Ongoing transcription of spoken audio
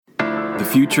The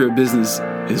future of business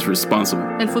is responsible.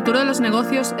 El futuro de los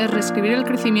negocios es reescribir el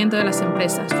crecimiento de las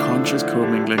empresas. Conscious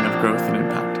commingling of growth and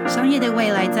impact. 商业的未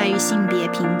来在于性别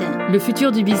平等。 Le futur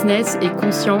du business est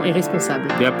conscient et responsable.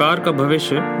 व्यापार का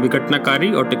भविष्य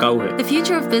विघटनकारी और टिकाऊ है. The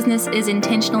future of business is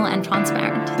intentional and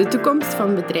transparent. De toekomst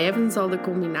van bedrijven zal de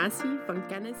combinatie van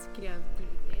kennis,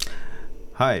 creativiteit.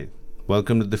 Hi,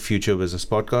 welcome to the Future Business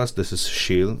Podcast. This is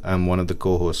Sheel. I'm one of the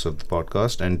co-hosts of the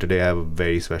podcast, and today I have a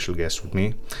very special guest with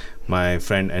me. My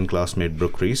friend and classmate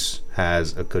Brooke Reese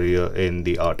has a career in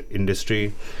the art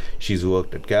industry. She's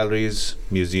worked at galleries,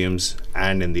 museums,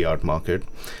 and in the art market.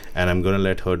 And I'm going to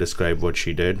let her describe what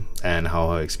she did and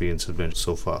how her experience has been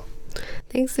so far.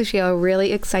 Thanks, Sushil.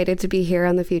 Really excited to be here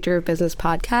on the Future of Business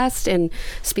podcast and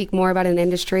speak more about an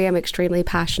industry I'm extremely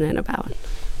passionate about.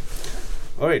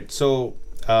 All right. So,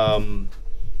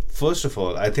 first of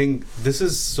all, I think this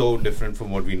is so different from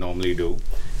what we normally do.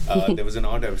 There was an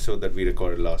art episode that we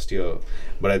recorded last year,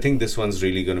 but I think this one's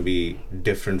really going to be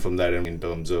different from that in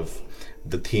terms of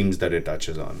the themes that it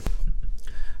touches on.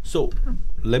 So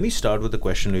let me start with the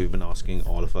question we've been asking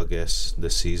all of our guests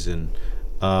this season.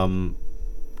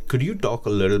 Could you talk a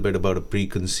little bit about a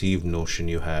preconceived notion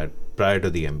you had prior to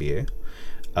the MBA,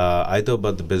 either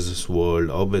about the business world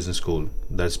or business school,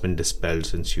 that's been dispelled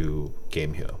since you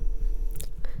came here?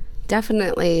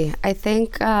 Definitely. I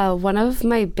think one of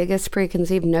my biggest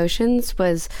preconceived notions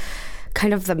was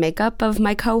kind of the makeup of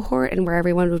my cohort and where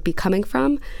everyone would be coming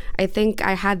from. I think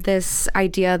I had this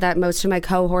idea that most of my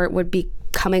cohort would be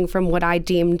coming from what I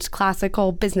deemed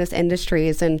classical business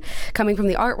industries, and coming from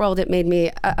the art world, it made me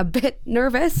a bit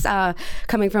nervous,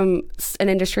 coming from an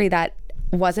industry that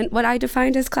wasn't what I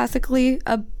defined as classically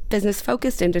a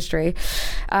business-focused industry.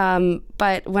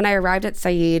 But when I arrived at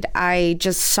Saïd, I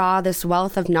just saw this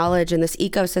wealth of knowledge and this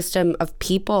ecosystem of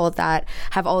people that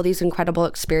have all these incredible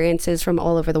experiences from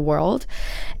all over the world.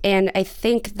 And I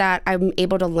think that I'm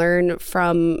able to learn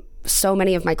from so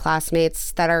many of my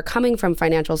classmates that are coming from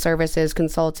financial services,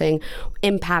 consulting,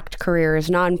 impact careers,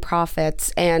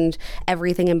 nonprofits, and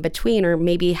everything in between, or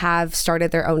maybe have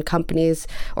started their own companies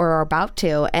or are about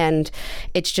to. And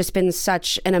it's just been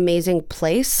such an amazing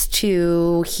place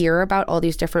to hear about all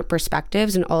these different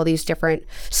perspectives and all these different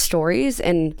stories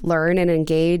and learn and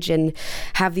engage and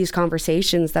have these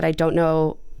conversations that I don't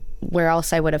know where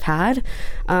else I would have had.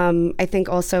 I think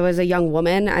also as a young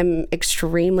woman, I'm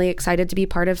extremely excited to be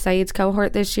part of Saïd's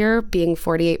cohort this year, being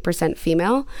 48%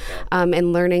 female,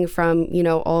 and learning from,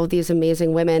 all of these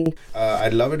amazing women.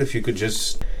 I'd love it if you could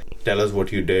just tell us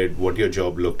what you did, what your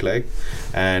job looked like,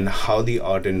 and how the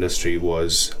art industry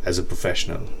was as a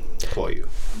professional for you.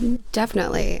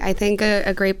 Definitely. I think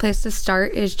a great place to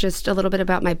start is just a little bit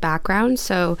about my background.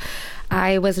 So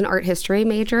I was an art history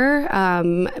major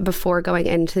before going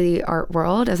into the art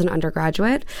world as an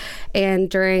undergraduate. And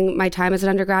during my time as an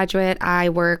undergraduate, I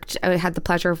had the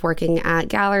pleasure of working at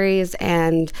galleries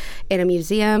and in a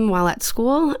museum while at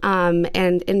school,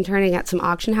 and interning at some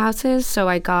auction houses. So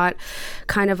I got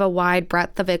kind of a wide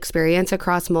breadth of experience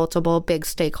across multiple big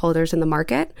stakeholders in the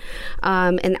market.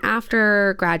 And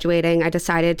after graduating, I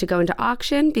decided to go into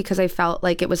auction because I felt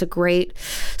like it was a great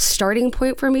starting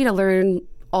point for me to learn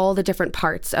all the different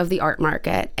parts of the art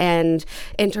market and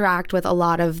interact with a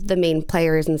lot of the main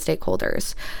players and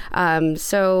stakeholders.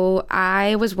 So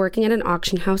I was working at an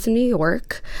auction house in New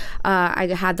York. I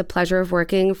had the pleasure of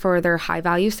working for their high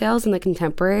value sales in the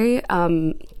contemporary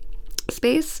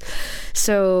space.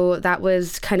 So that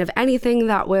was kind of anything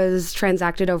that was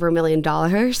transacted over $1 million,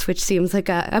 which seems like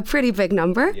a pretty big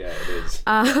number. Yeah, it is.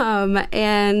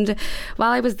 And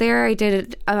while I was there, I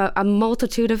did a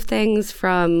multitude of things,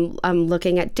 from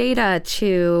looking at data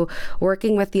to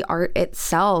working with the art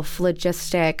itself,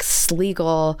 logistics,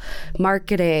 legal,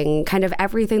 marketing, kind of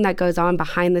everything that goes on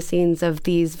behind the scenes of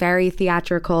these very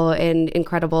theatrical and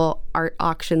incredible art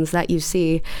auctions that you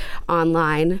see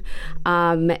online.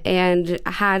 And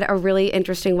had a really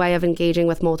interesting way of engaging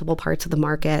with multiple parts of the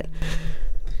market.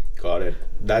 Got it.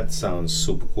 That sounds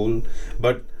super cool.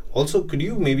 But also, could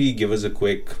you maybe give us a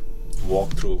quick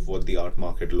walkthrough of what the art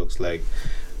market looks like?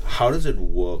 How does it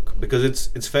work?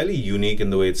 Because it's fairly unique in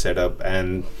the way it's set up,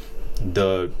 and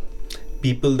the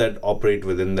people that operate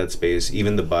within that space,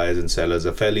 even the buyers and sellers,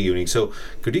 are fairly unique. So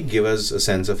could you give us a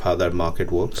sense of how that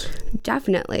market works?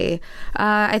 Definitely.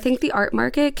 I think the art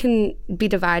market can be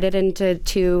divided into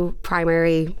two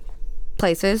primary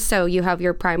places. So you have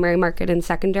your primary market and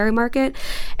secondary market.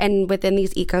 And within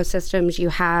these ecosystems, you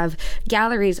have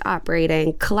galleries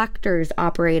operating, collectors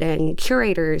operating,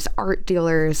 curators, art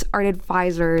dealers, art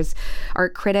advisors,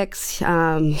 art critics,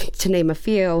 to name a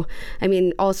few. I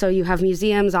mean, also you have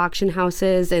museums, auction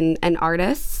houses, and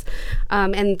artists.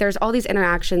 And there's all these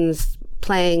interactions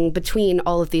playing between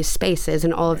all of these spaces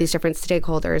and all of these different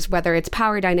stakeholders, whether it's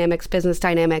power dynamics, business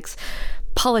dynamics,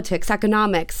 politics,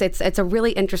 economics. It's a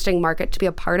really interesting market to be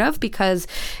a part of because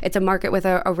it's a market with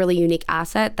a really unique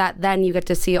asset that then you get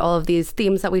to see all of these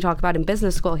themes that we talk about in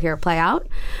business school here play out.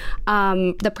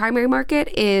 The primary market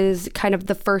is kind of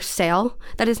the first sale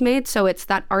that is made. So it's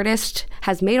that artist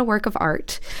has made a work of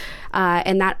art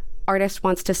and that artist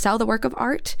wants to sell the work of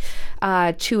art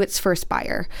to its first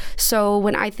buyer. So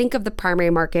when I think of the primary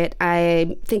market,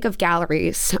 I think of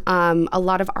galleries. A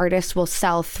lot of artists will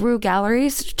sell through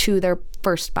galleries to their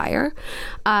first buyer.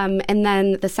 And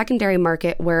then the secondary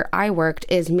market where I worked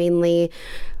is mainly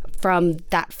from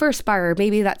that first buyer,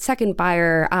 maybe that second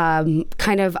buyer,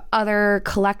 kind of other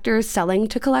collectors selling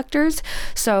to collectors.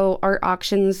 So art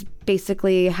auctions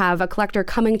basically have a collector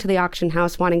coming to the auction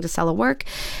house wanting to sell a work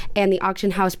and the auction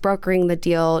house brokering the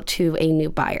deal to a new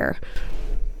buyer.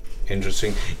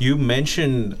 Interesting. You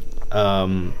mentioned,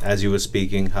 as you were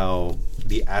speaking, how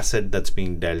the asset that's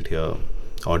being dealt here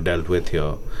or dealt with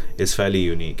here is fairly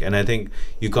unique. And I think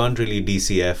you can't really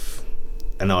DCF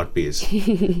an art piece.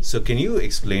 So can you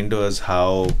explain to us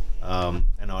how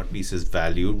an art piece is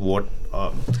valued,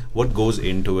 what goes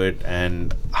into it,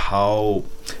 and how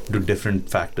do different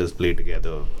factors play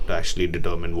together to actually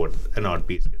determine what an art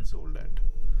piece gets sold at?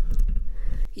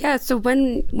 Yeah, so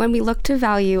when we look to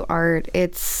value art,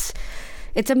 it's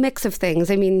a mix of things.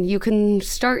 I mean, you can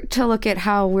start to look at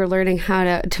how we're learning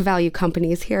how to value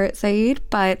companies here at Said,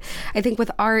 but I think with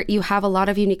art, you have a lot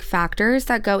of unique factors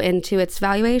that go into its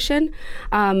valuation.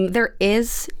 There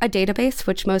is a database,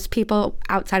 which most people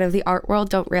outside of the art world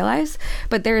don't realize,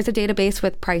 but there is a database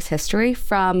with price history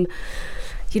from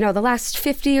the last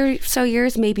 50 or so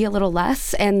years, maybe a little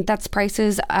less, and that's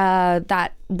prices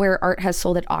that where art has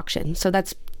sold at auction. So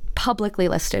that's publicly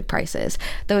listed prices.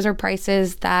 Those are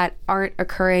prices that aren't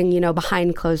occurring,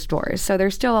 behind closed doors. So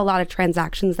there's still a lot of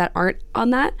transactions that aren't on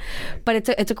that, but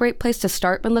it's a great place to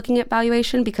start when looking at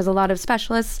valuation because a lot of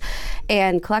specialists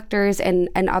and collectors and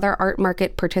other art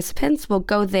market participants will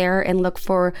go there and look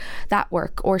for that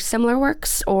work or similar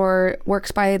works or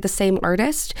works by the same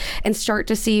artist and start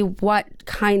to see what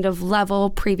kind of level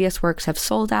previous works have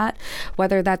sold at,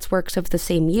 whether that's works of the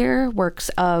same year, works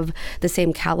of the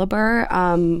same caliber,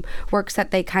 works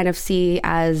that they kind of see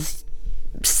as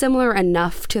similar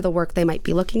enough to the work they might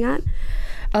be looking at.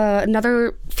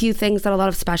 Another few things that a lot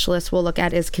of specialists will look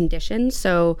at is condition.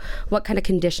 So what kind of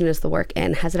condition is the work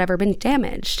in? Has it ever been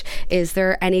damaged? Is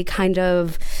there any kind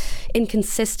of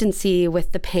inconsistency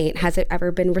with the paint? Has it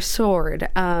ever been restored?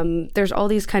 There's all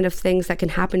these kind of things that can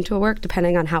happen to a work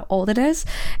depending on how old it is.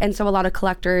 And so a lot of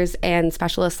collectors and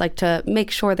specialists like to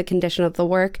make sure the condition of the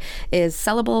work is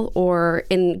sellable or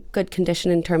in good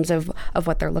condition in terms of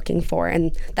what they're looking for.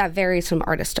 And that varies from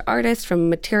artist to artist, from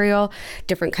material,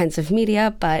 different kinds of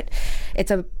media, but it's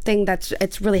a thing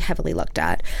it's really heavily looked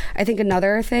at. I think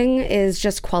another thing is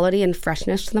just quality and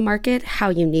freshness to the market. How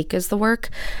unique is the work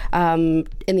in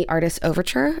the artist's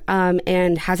overture?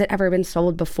 And has it ever been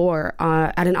sold before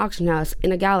at an auction house,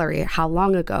 in a gallery? How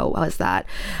long ago was that?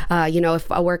 If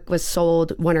a work was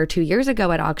sold 1 or 2 years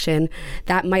ago at auction,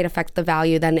 that might affect the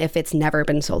value than if it's never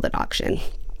been sold at auction.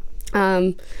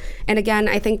 And again,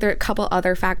 I think there are a couple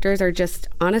other factors are just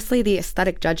honestly the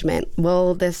aesthetic judgment.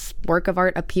 Will this work of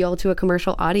art appeal to a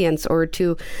commercial audience or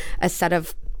to a set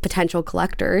of potential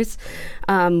collectors?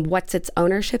 What's its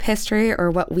ownership history, or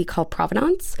what we call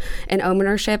provenance? And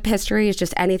ownership history is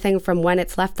just anything from when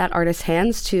it's left that artist's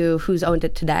hands to who's owned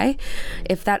it today.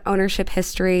 If that ownership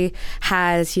history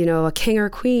has, a king or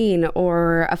queen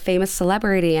or a famous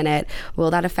celebrity in it,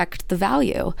 will that affect the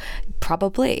value?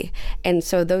 Probably. And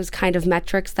so those kind of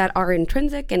metrics that are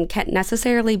intrinsic and can't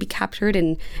necessarily be captured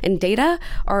in data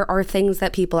are things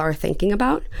that people are thinking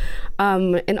about.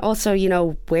 And also,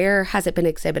 where has it been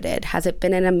exhibited? Has it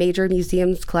been in a major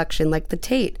museum's collection like the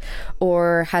Tate?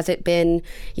 Or has it been,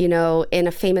 in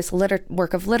a famous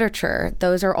work of literature?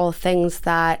 Those are all things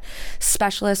that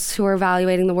specialists who are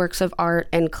evaluating the works of art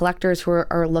and collectors who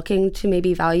are looking to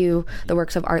maybe value the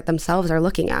works of art themselves are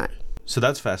looking at. So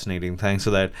that's fascinating. Thanks for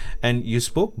that. And you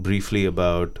spoke briefly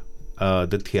about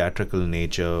the theatrical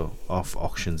nature of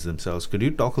auctions themselves. Could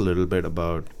you talk a little bit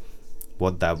about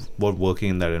what working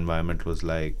in that environment was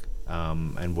like,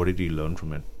 and what did you learn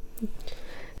from it?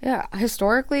 Yeah,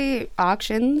 historically,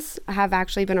 auctions have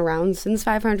actually been around since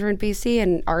 500 BC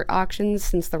and art auctions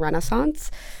since the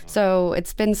Renaissance. So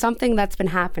it's been something that's been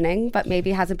happening, but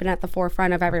maybe hasn't been at the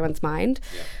forefront of everyone's mind.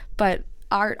 Yeah. But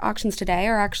art auctions today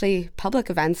are actually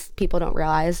public events people don't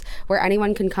realize, where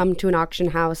anyone can come to an auction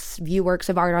house, view works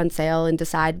of art on sale, and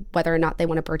decide whether or not they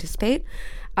want to participate.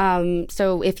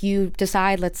 So if you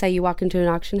decide, let's say you walk into an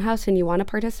auction house and you want to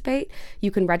participate,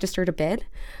 you can register to bid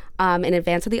in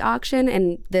advance of the auction,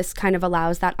 and this kind of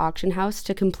allows that auction house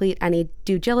to complete any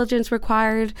due diligence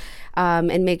required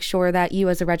and make sure that you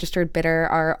as a registered bidder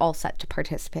are all set to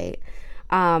participate.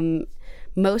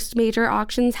 Most major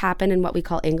auctions happen in what we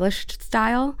call English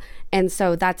style, and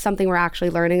so that's something we're actually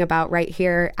learning about right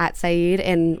here at Said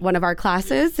in one of our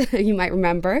classes, you might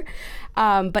remember.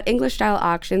 But English style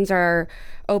auctions are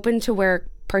open to where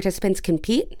participants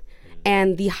compete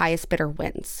and the highest bidder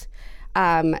wins.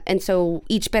 And so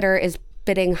each bidder is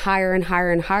bidding higher and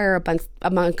higher and higher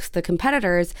amongst the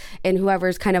competitors, and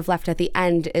whoever's kind of left at the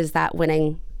end is that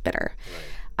winning bidder.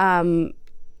 Right.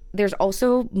 There's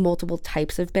also multiple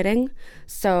types of bidding.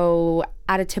 So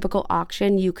at a typical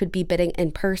auction, you could be bidding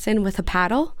in person with a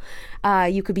paddle.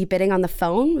 You could be bidding on the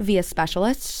phone via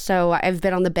specialists. So I've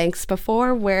bid on the banks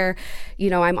before where,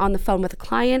 I'm on the phone with a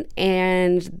client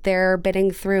and they're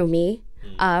bidding through me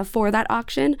for that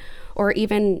auction. Or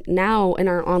even now in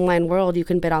our online world, you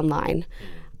can bid online.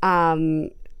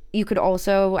 You could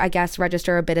also, I guess,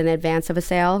 register a bid in advance of a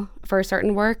sale for a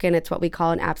certain work, and it's what we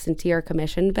call an absentee or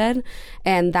commission bid.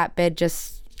 And that bid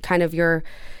just kind of you're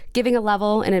giving a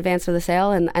level in advance of the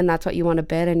sale, and that's what you want to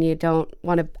bid, and you don't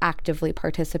want to actively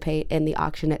participate in the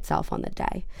auction itself on the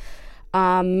day.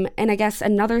 And I guess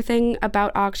another thing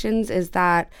about auctions is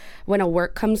that when a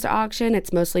work comes to auction,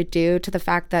 it's mostly due to the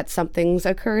fact that something's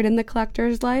occurred in the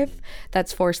collector's life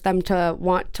that's forced them to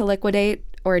want to liquidate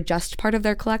or adjust part of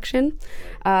their collection.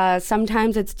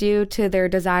 Sometimes it's due to their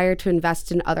desire to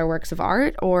invest in other works of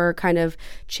art or kind of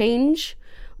change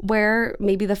where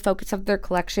maybe the focus of their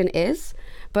collection is.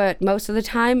 But most of the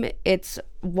time, it's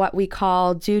what we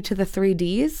call due to the 3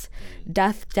 Ds,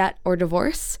 death, debt, or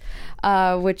divorce,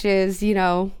 which is,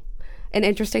 an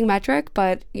interesting metric.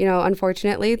 But,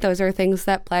 unfortunately, those are things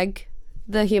that plague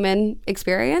the human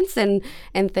experience and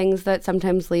things that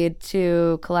sometimes lead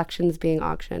to collections being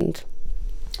auctioned.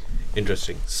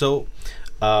 Interesting. So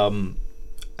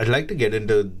I'd like to get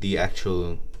into the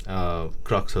actual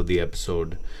crux of the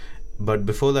episode. But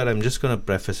before that, I'm just going to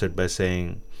preface it by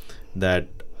saying that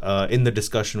in the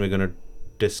discussion, we're going to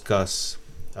discuss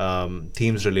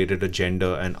themes related to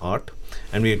gender and art.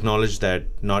 And we acknowledge that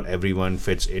not everyone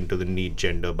fits into the neat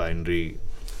gender binary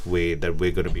way that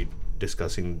we're going to be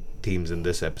discussing themes in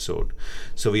this episode.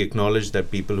 So we acknowledge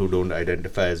that people who don't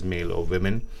identify as male or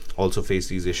women also face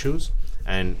these issues.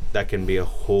 And that can be a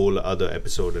whole other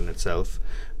episode in itself.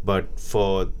 But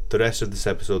for the rest of this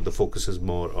episode, the focus is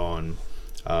more on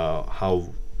how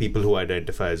people who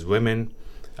identify as women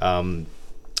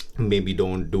maybe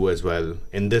don't do as well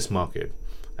in this market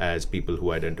as people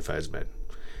who identify as men.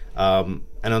 And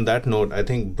on that note, I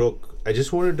think, Brooke, I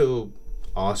just wanted to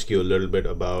ask you a little bit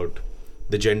about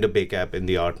the gender pay gap in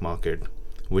the art market,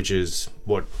 which is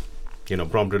what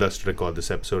prompted us to record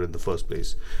this episode in the first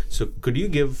place. So could you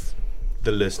give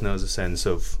the listeners a sense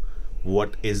of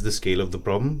what is the scale of the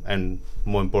problem, and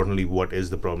more importantly, what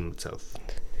is the problem itself?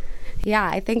 Yeah,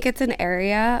 I think it's an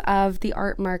area of the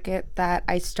art market that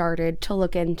I started to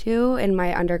look into in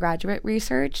my undergraduate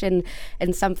research, and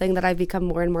something that I've become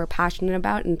more and more passionate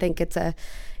about, and think it's a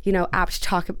apt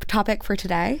topic for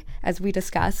today, as we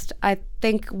discussed. I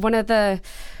think one of the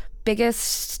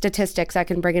biggest statistics I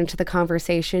can bring into the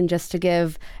conversation, just to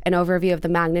give an overview of the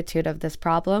magnitude of this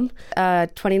problem, a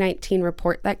 2019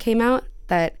 report that came out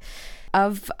that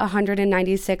of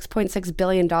 $196.6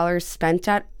 billion spent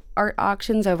at art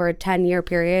auctions over a 10-year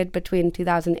period between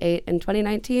 2008 and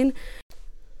 2019,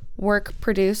 work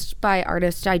produced by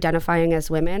artists identifying as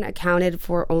women accounted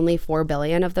for only $4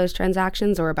 billion of those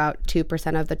transactions, or about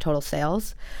 2% of the total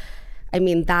sales. I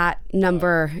mean, that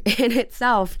number in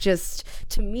itself just,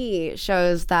 to me,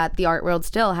 shows that the art world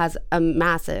still has a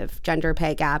massive gender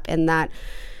pay gap, and that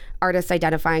artists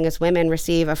identifying as women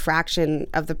receive a fraction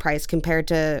of the price compared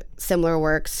to similar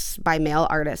works by male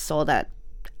artists sold at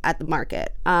the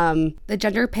market. The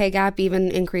gender pay gap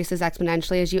even increases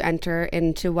exponentially as you enter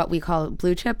into what we call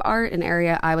blue chip art, an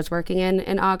area I was working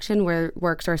in auction, where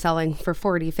works are selling for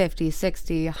 $40, $50,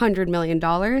 $60, $100 million.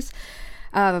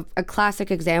 A classic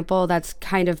example that's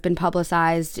kind of been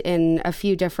publicized in a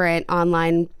few different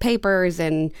online papers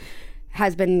and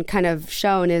has been kind of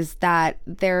shown is that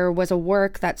there was a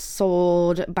work that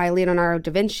sold by Leonardo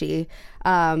da Vinci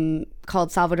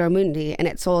called Salvator Mundi, and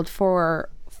it sold for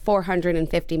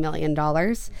 $450 million.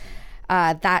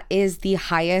 That is the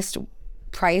highest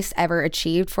price ever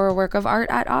achieved for a work of art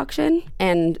at auction,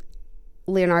 and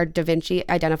Leonardo da Vinci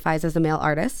identifies as a male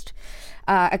artist.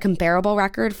 A comparable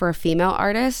record for a female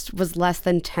artist was less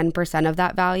than 10% of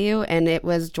that value, and it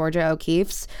was Georgia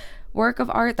O'Keeffe's work of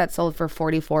art that sold for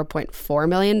 $44.4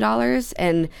 million.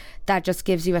 And that just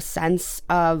gives you a sense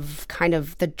of kind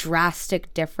of the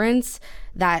drastic difference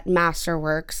that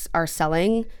masterworks are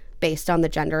selling based on the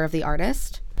gender of the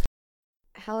artist.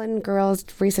 Helen Gurl's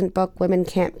recent book, Women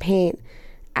Can't Paint,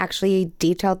 actually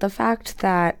detailed the fact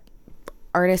that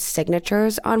artist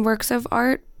signatures on works of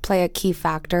art play a key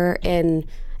factor in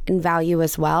value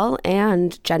as well,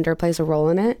 and gender plays a role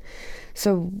in it.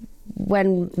 So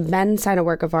when men sign a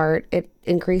work of art, it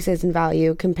increases in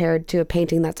value compared to a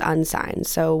painting that's unsigned.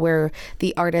 So where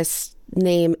the artist's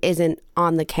name isn't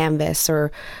on the canvas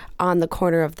or on the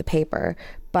corner of the paper.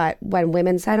 But when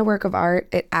women sign a work of art,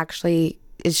 it actually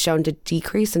is shown to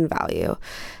decrease in value,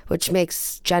 which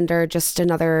makes gender just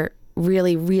another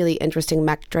really, really interesting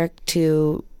metric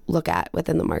to look at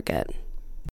within the market.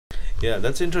 Yeah,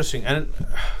 that's interesting. And,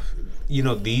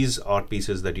 these art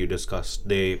pieces that you discussed,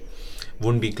 they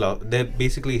wouldn't be they're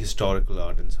basically historical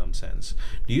art in some sense.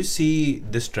 Do you see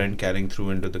this trend carrying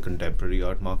through into the contemporary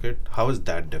art market? How is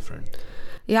that different?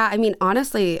 Yeah, I mean,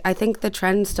 honestly, I think the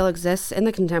trend still exists in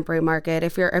the contemporary market.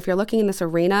 If you're looking in this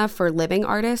arena for living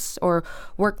artists or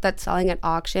work that's selling at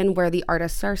auction where the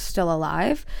artists are still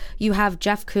alive, you have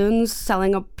Jeff Koons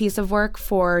selling a piece of work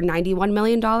for $91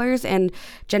 million and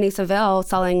Jenny Saville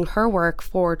selling her work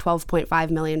for $12.5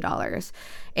 million.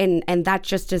 And that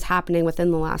just is happening within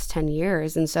the last 10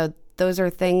 years. And so those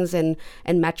are things and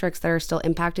metrics that are still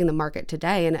impacting the market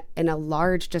today, and a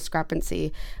large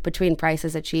discrepancy between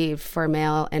prices achieved for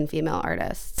male and female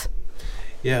artists.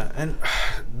 Yeah, and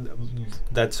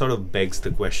that sort of begs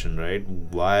the question, right?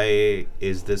 Why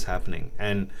is this happening?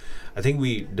 And I think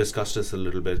we discussed this a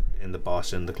little bit in the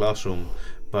past in the classroom,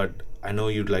 but I know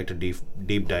you'd like to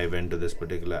deep dive into this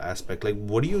particular aspect. Like,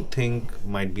 what do you think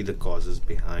might be the causes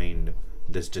behind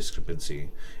this discrepancy?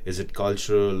 Is it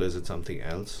cultural? Is it something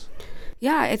else?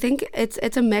 Yeah, I think it's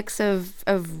a mix of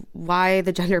why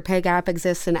the gender pay gap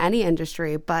exists in any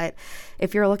industry. But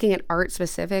if you're looking at art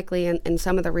specifically, and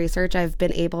some of the research I've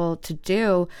been able to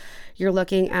do, you're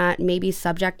looking at maybe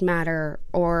subject matter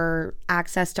or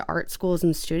access to art schools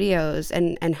and studios,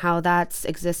 and how that's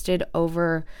existed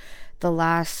over the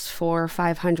last 400 or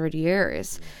 500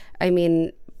 years. I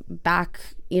mean, back,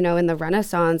 in the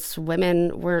Renaissance,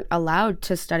 women weren't allowed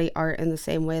to study art in the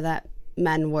same way that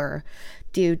men were,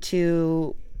 due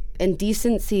to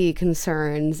indecency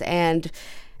concerns and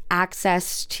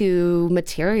access to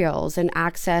materials and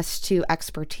access to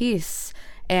expertise.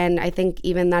 And I think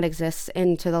even that exists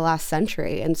into the last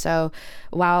century. And so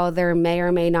while there may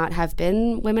or may not have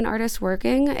been women artists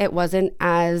working, it wasn't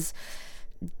as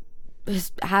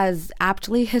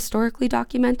aptly historically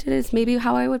documented is maybe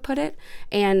how I would put it.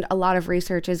 And a lot of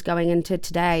research is going into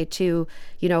today to,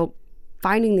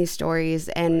 finding these stories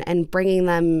and bringing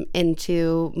them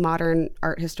into modern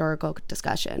art historical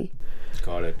discussion.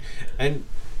 Got it. And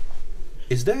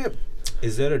is there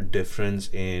a difference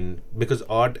in, because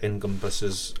art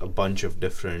encompasses a bunch of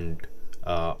different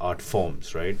art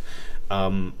forms, right?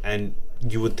 And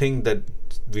you would think that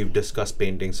we've discussed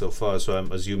painting so far, so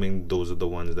I'm assuming those are the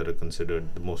ones that are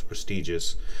considered the most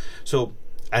prestigious, so,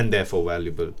 and therefore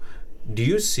valuable. Do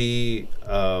you see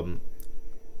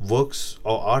works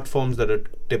or art forms that are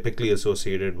typically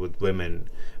associated with women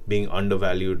being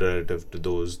undervalued relative to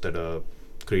those that are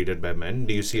created by men?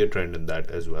 Do you see a trend in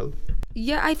that as well?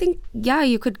 Yeah, I think,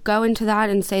 you could go into that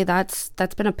and say that's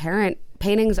been apparent.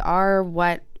 Paintings are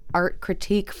what art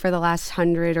critique for the last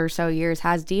 100 or so years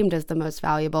has deemed as the most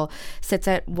valuable, sits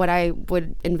at what I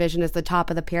would envision as the top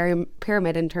of the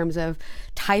pyramid in terms of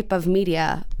type of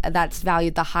media that's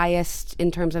valued the highest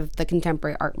in terms of the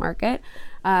contemporary art market.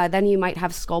 Then you might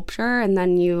have sculpture, and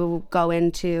then you go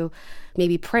into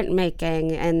maybe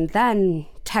printmaking, and then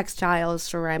textiles,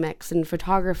 ceramics, and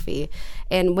photography.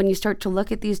 And when you start to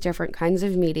look at these different kinds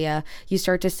of media, you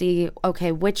start to see,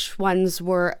 okay, which ones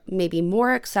were maybe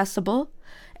more accessible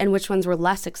and which ones were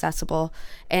less accessible,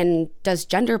 and does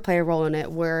gender play a role in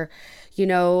it? Where,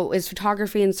 is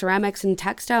photography and ceramics and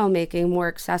textile making more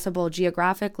accessible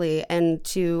geographically and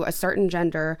to a certain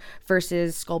gender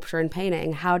versus sculpture and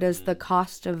painting? How does the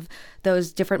cost of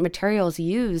those different materials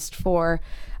used for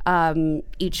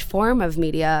each form of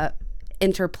media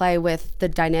interplay with the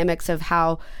dynamics of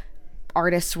how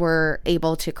artists were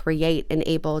able to create and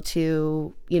able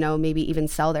to, maybe even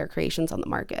sell their creations on the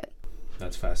market?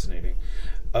 That's fascinating.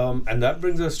 And that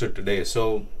brings us to today.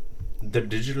 So the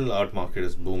digital art market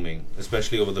is booming,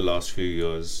 especially over the last few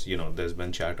years. There's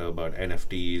been chatter about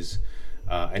NFTs,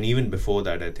 and even before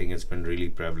that, I think it's been really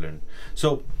prevalent.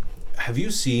 So have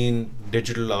you seen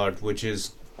digital art, which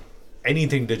is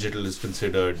anything digital is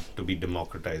considered to be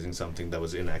democratizing something that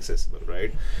was inaccessible,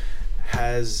 right?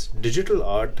 has digital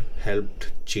art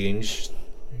helped change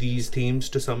these themes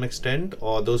to some extent,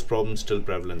 or are those problems still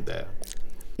prevalent there?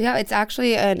 Yeah, it's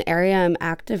actually an area I'm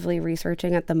actively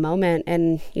researching at the moment,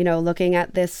 and looking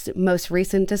at this most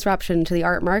recent disruption to the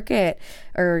art market,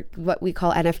 or what we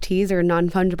call NFTs or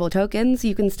non-fungible tokens.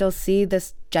 You can still see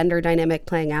this gender dynamic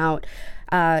playing out.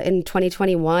 In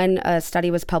 2021, a study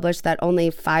was published that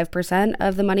only 5%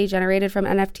 of the money generated from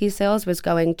NFT sales was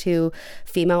going to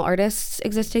female artists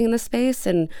existing in the space.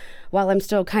 And while I'm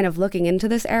still kind of looking into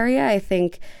this area, I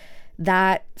think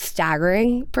that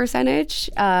staggering percentage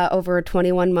over a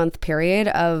 21-month period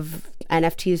of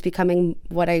NFTs becoming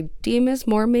what I deem as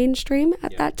more mainstream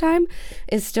at that time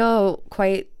is still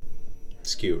quite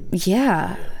skewed.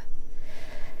 Yeah.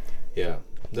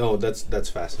 No, that's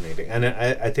fascinating. And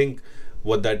I think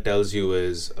what that tells you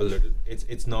is a little,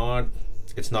 it's not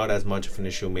as much of an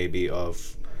issue maybe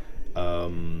of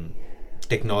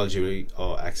technology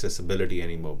or accessibility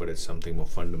anymore, but it's something more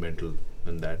fundamental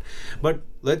than that. But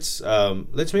let's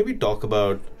maybe talk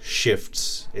about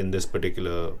shifts in this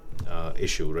particular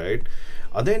issue, right?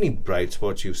 Are there any bright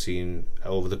spots you've seen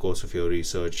over the course of your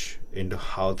research into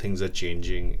how things are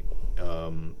changing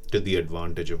to the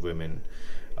advantage of women?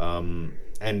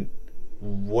 And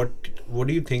what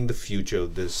do you think the future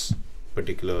of this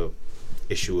particular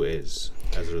issue is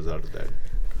as a result of that?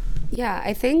 Yeah,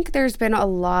 I think there's been a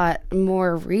lot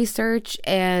more research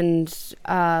and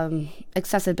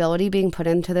accessibility being put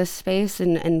into this space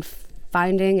and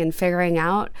finding and figuring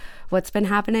out what's been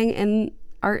happening in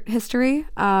art history.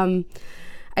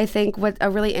 I think what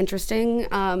a really interesting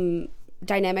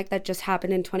dynamic that just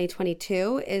happened in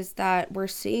 2022 is that we're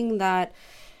seeing that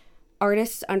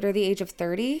artists under the age of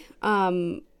 30,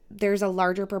 there's a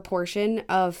larger proportion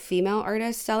of female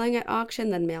artists selling at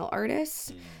auction than male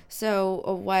artists.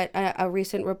 So what a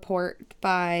recent report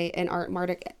by an art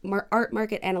market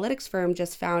analytics firm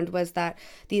just found was that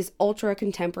these ultra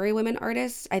contemporary women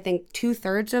artists, I think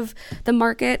 2/3 of the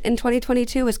market in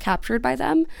 2022 was captured by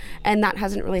them, and that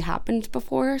hasn't really happened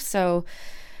before. So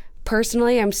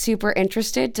personally, I'm super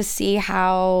interested to see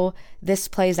how this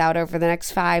plays out over the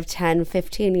next 5, 10,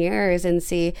 15 years and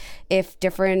see if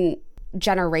different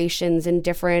generations and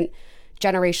different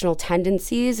generational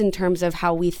tendencies in terms of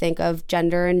how we think of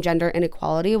gender and gender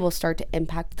inequality will start to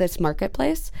impact this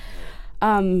marketplace.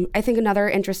 I think another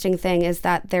interesting thing is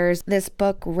that there's this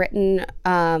book written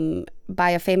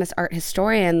by a famous art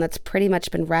historian that's pretty much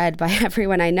been read by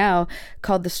everyone I know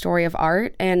called The Story of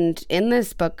Art. And in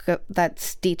this book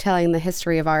that's detailing the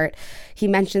history of art, he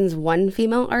mentions one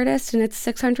female artist and it's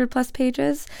 600 plus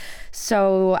pages.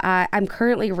 So I'm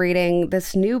currently reading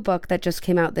this new book that just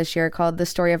came out this year called The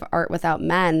Story of Art Without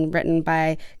Men, written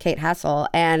by Kate Hessel.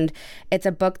 And it's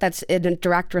a book that's in a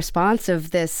direct response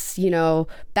of this,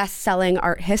 best-selling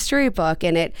art history book.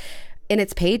 And in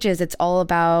its pages, it's all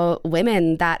about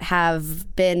women that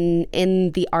have been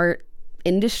in the art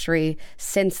industry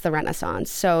since the Renaissance.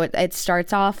 So it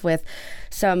starts off with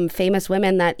some famous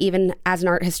women that even as an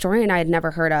art historian I had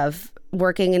never heard of,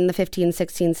 working in the 15,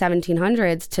 16,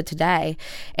 1700s to today.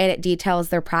 And it details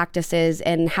their practices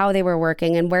and how they were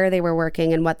working and where they were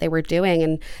working and what they were doing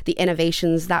and the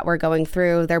innovations that were going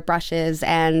through their brushes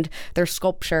and their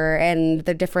sculpture and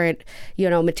the different,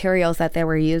 materials that they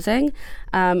were using.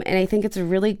 And I think it's a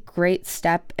really great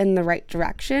step in the right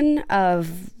direction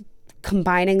of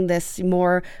combining this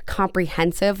more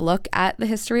comprehensive look at the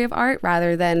history of art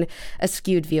rather than a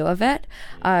skewed view of it.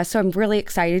 So I'm really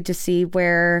excited to see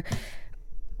where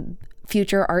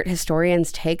future art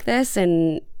historians take this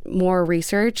and more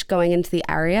research going into the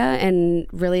area, and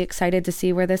really excited to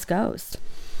see where this goes.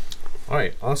 All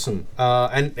right, awesome.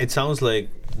 And it sounds like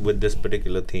with this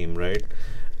particular theme, right?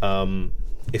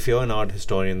 If you're an art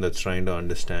historian that's trying to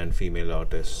understand female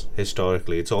artists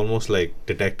historically, it's almost like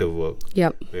detective work.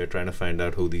 Yep. We're trying to find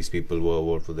out who these people were,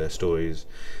 what were their stories.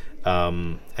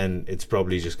 And it's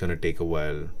probably just going to take a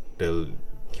while till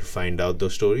you find out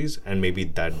those stories, and maybe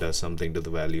that does something to the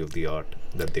value of the art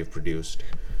that they've produced.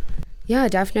 Yeah,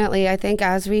 definitely. I think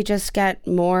as we just get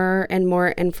more and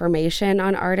more information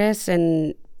on artists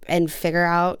and figure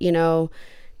out,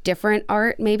 different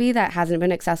art maybe that hasn't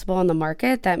been accessible on the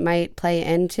market, that might play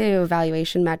into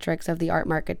valuation metrics of the art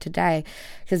market today.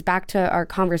 Because back to our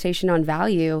conversation on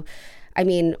value,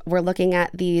 we're looking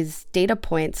at these data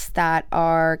points that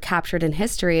are captured in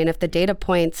history. And if the data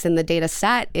points and the data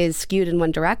set is skewed in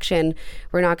one direction,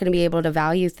 we're not going to be able to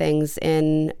value things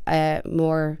in a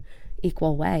more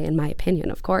equal way, in my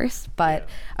opinion, of course. But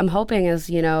I'm hoping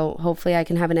hopefully I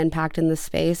can have an impact in this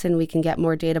space and we can get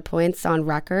more data points on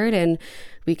record and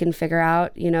we can figure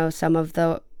out, some of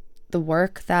the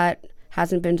work that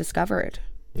hasn't been discovered.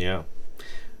 Yeah.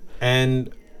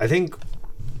 And I think,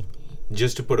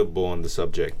 just to put a bow on the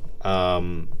subject,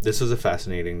 this was a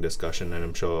fascinating discussion, and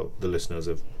I'm sure the listeners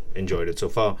have enjoyed it so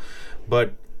far.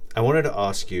 But I wanted to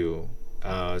ask you,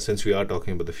 since we are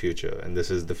talking about the future, and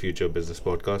this is the Future Business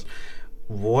Podcast,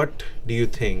 what do you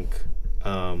think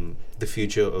the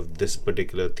future of this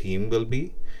particular theme will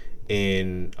be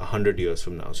in 100 years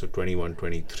from now, so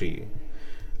 21-23?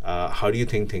 How do you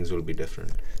think things will be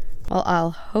different? Well, I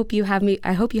hope you have me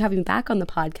back on the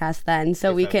podcast then,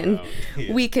 so we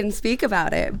can speak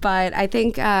about it. But I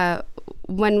think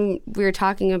when we were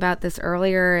talking about this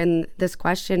earlier in this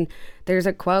question, there's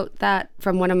a quote that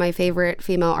from one of my favorite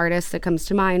female artists that comes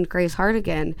to mind, Grace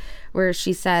Hardigan, where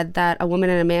she said that a woman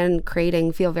and a man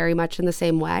creating feel very much in the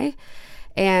same way.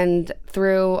 And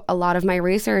through a lot of my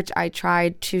research, I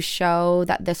tried to show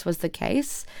that this was the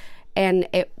case, and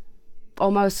it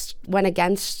almost went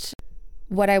against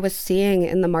what I was seeing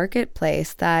in the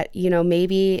marketplace, that, you know,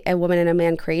 maybe a woman and a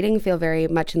man creating feel very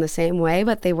much in the same way,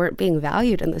 but they weren't being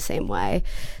valued in the same way.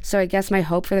 So I guess my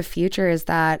hope for the future is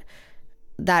that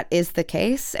that is the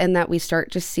case, and that we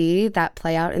start to see that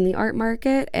play out in the art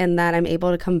market, and that I'm able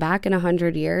to come back in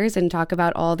 100 years and talk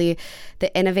about all the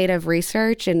innovative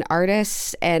research and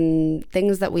artists and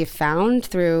things that we've found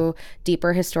through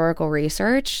deeper historical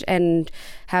research, and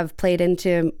have played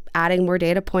into adding more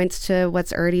data points to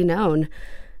what's already known.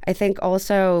 I think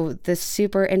also the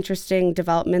super interesting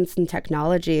developments in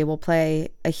technology will play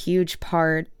a huge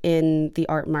part in the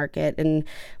art market. And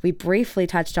we briefly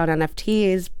touched on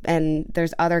NFTs, and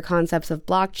there's other concepts of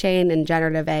blockchain and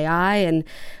generative AI. And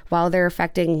while they're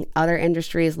affecting other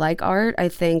industries like art, I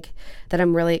think that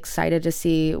I'm really excited to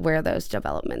see where those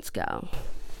developments go.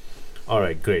 All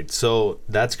right, great. So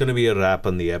that's going to be a wrap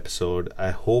on the episode.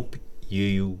 I hope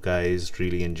you guys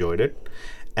really enjoyed it.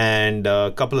 And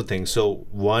a couple of things. So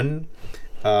one,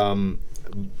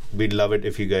 we'd love it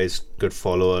if you guys could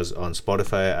follow us on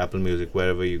Spotify, Apple Music,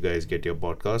 wherever you guys get your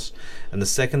podcasts. And the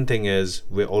second thing is,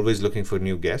 we're always looking for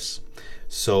new guests.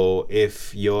 So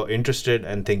if you're interested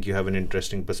and think you have an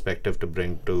interesting perspective to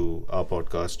bring to our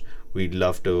podcast, we'd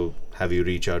love to have you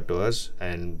reach out to us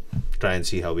and try and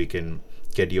see how we can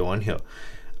get you on here.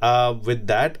 With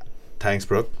that, thanks,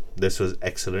 Brooke. This was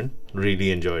excellent.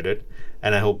 Really enjoyed it.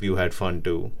 And I hope you had fun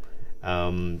too.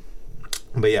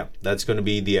 But yeah, that's going to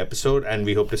be the episode, and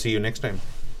we hope to see you next time.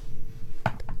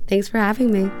 Thanks for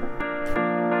having me.